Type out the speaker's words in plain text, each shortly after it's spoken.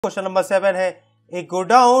Question number 7 है ए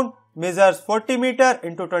godown measures 40 meter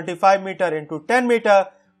into 25 meter into 10 meter.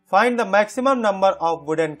 Find the maximum number of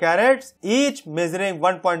wooden carrots, each measuring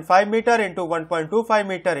 1.5 meter into 1.25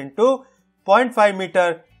 meter into 0.5 meter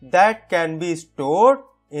that can be stored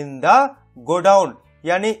in the godown.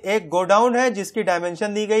 यानी एक godown है जिसकी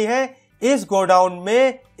dimension दी गई है, इस godown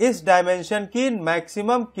में इस dimension की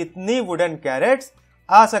मैक्सिमम कितनी वुडन कैरेट्स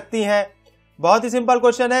आ सकती हैं। बहुत ही सिंपल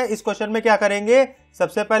क्वेश्चन है। इस क्वेश्चन में क्या करेंगे,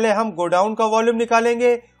 सबसे पहले हम गोडाउन का वॉल्यूम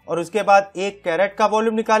निकालेंगे और उसके बाद एक कैरेट का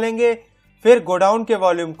वॉल्यूम निकालेंगे, फिर गोडाउन के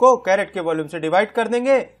वॉल्यूम को कैरेट के वॉल्यूम से डिवाइड कर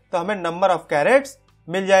देंगे तो हमें नंबर ऑफ कैरेट्स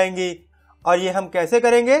मिल जाएंगी। और ये हम कैसे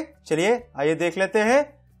करेंगे, चलिए आइए देख लेते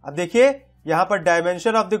हैं। अब देखिए यहाँ पर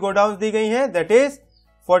डायमेंशन ऑफ द गोडाउन दी गई है, that is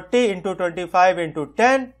 40 into 25 into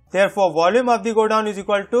 10. Therefore, volume of the godown is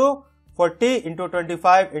equal to 40 into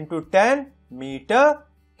 25 into 10 meter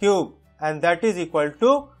cube, and that is equal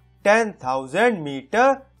to 10,000 meter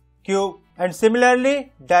cube. And similarly,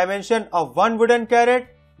 dimension of one wooden carrot,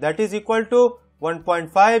 that is equal to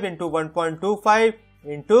 1.5 into 1.25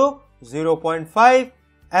 into 0.5,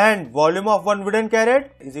 and volume of one wooden carrot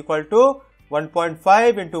is equal to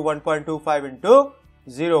 1.5 into 1.25 into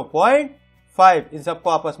 0.5. इन सबको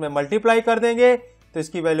आपस में multiply कर देंगे तो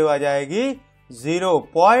इसकी value आ जाएगी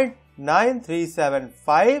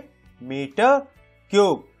 0.9375 metre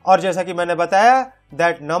cube. और जैसा कि मैंने बताया,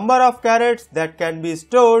 that number of crates that can be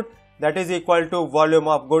stored that is equal to volume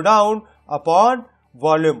of godown upon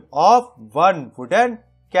volume of one wooden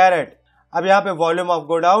carat. अब यहाँ पे वॉल्यूम ऑफ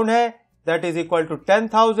गोडाउन है that is equal to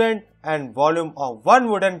 10,000 and volume of one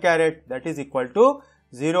wooden carat that is equal to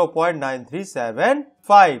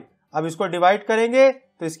 0.9375। अब इसको divide करेंगे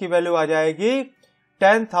तो इसकी value आ जाएगी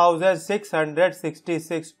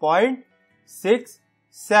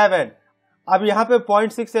 10,666.67। अब यहाँ पे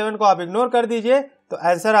 0.67 को आप इग्नोर कर दीजिए तो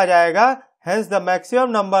आंसर आ जाएगा, hence the maximum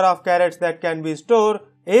number of crates that can be store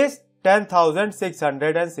is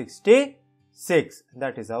 10,666।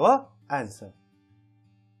 That is our answer.